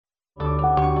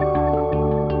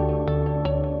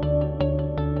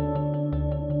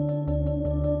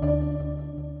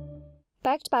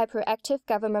Backed by proactive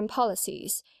government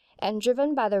policies and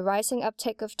driven by the rising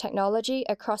uptake of technology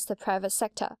across the private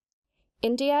sector,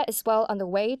 India is well on the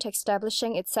way to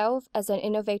establishing itself as an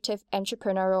innovative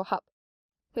entrepreneurial hub.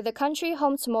 With the country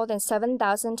home to more than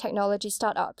 7,000 technology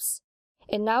startups,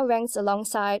 it now ranks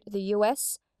alongside the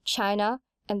US, China,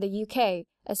 and the UK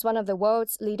as one of the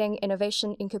world's leading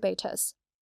innovation incubators.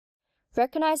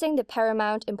 Recognizing the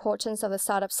paramount importance of the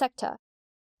startup sector,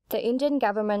 the Indian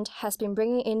government has been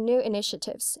bringing in new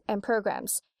initiatives and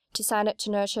programs designed to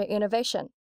nurture innovation.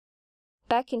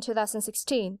 Back in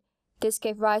 2016, this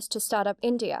gave rise to Startup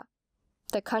India,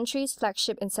 the country's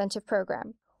flagship incentive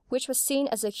program, which was seen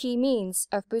as a key means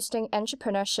of boosting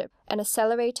entrepreneurship and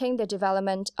accelerating the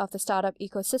development of the startup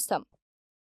ecosystem.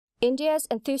 India's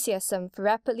enthusiasm for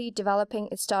rapidly developing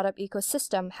its startup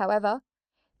ecosystem, however,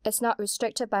 is not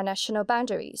restricted by national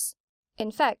boundaries.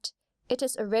 In fact, it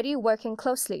is already working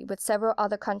closely with several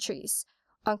other countries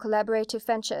on collaborative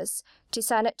ventures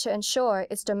designed to ensure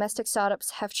its domestic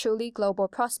startups have truly global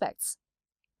prospects.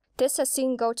 This has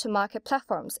seen go-to-market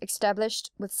platforms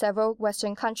established with several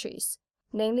Western countries,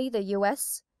 namely the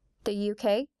US, the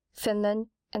UK, Finland,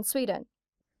 and Sweden,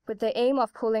 with the aim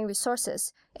of pooling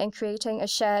resources and creating a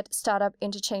shared startup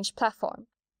interchange platform.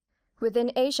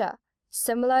 Within Asia,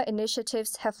 similar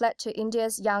initiatives have led to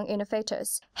India's young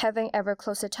innovators having ever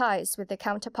closer ties with their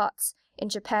counterparts in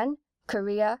Japan,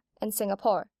 Korea, and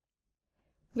Singapore.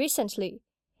 Recently,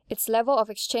 its level of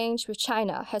exchange with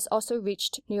China has also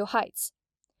reached new heights,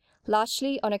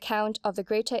 largely on account of the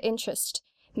greater interest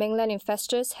mainland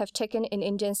investors have taken in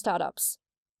Indian startups.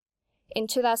 In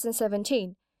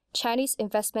 2017, Chinese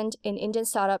investment in Indian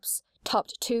startups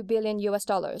topped $2 billion,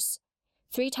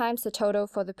 3 times the total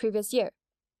for the previous year.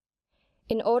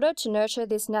 In order to nurture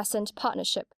this nascent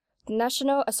partnership, the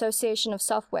National Association of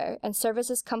Software and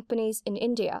Services Companies in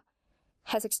India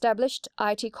has established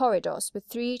IT corridors with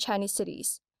 3 Chinese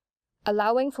cities,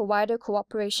 allowing for wider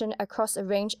cooperation across a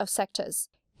range of sectors,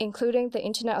 including the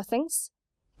Internet of Things,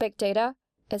 big data,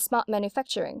 and smart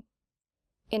manufacturing.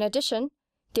 In addition,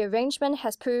 the arrangement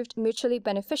has proved mutually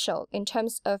beneficial in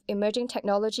terms of emerging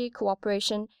technology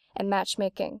cooperation and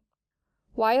matchmaking,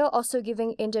 while also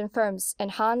giving Indian firms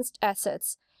enhanced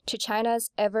access to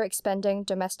China's ever-expanding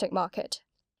domestic market.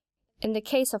 In the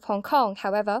case of Hong Kong,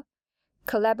 however,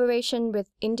 collaboration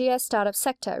with India's startup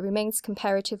sector remains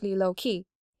comparatively low-key.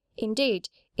 Indeed,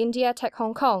 India Tech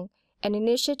Hong Kong, an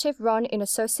initiative run in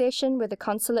association with the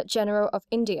Consulate General of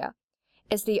India,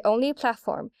 is the only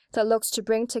platform that looks to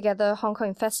bring together Hong Kong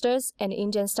investors and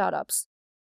Indian startups.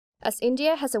 As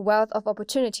India has a wealth of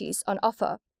opportunities on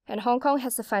offer, and Hong Kong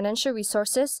has the financial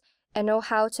resources and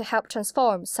know-how to help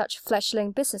transform such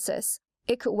fledgling businesses,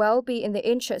 it could well be in the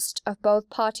interest of both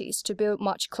parties to build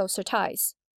much closer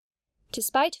ties.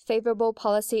 Despite favorable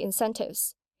policy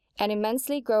incentives, an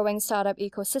immensely growing startup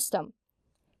ecosystem,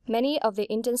 many of the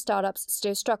Indian startups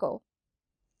still struggle.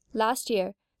 Last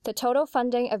year, the total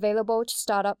funding available to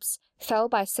startups fell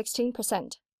by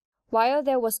 16%, while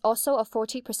there was also a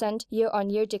 40%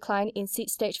 year-on-year decline in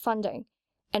seed-stage funding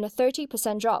and a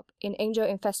 30% drop in angel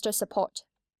investor support.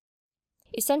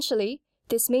 Essentially,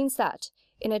 this means that,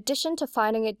 in addition to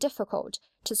finding it difficult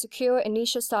to secure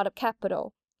initial startup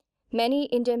capital, many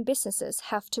Indian businesses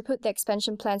have to put their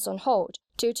expansion plans on hold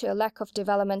due to a lack of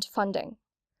development funding.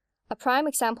 A prime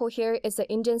example here is the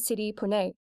Indian city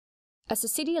Pune. As the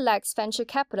city lacks venture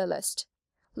capitalists,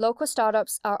 local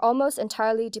startups are almost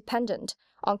entirely dependent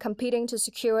on competing to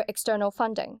secure external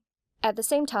funding. At the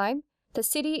same time, the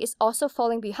city is also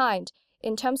falling behind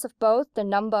in terms of both the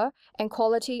number and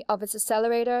quality of its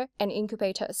accelerator and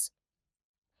incubators.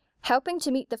 Helping to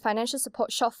meet the financial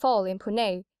support shortfall in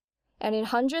Pune and in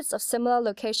hundreds of similar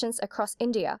locations across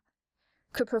India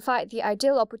could provide the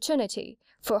ideal opportunity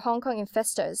for Hong Kong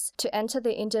investors to enter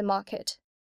the Indian market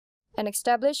and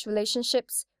establish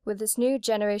relationships with this new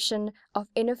generation of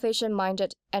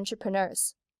innovation-minded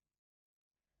entrepreneurs.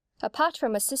 Apart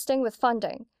from assisting with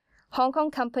funding, Hong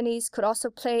Kong companies could also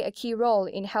play a key role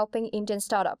in helping Indian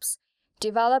startups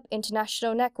develop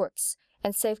international networks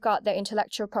and safeguard their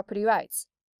intellectual property rights.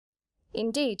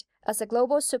 Indeed, as a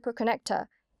global superconnector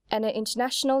and an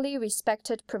internationally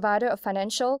respected provider of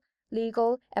financial,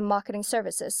 legal, and marketing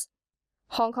services,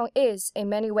 Hong Kong is, in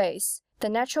many ways, the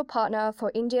natural partner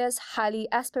for India's highly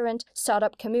aspirant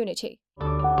startup community.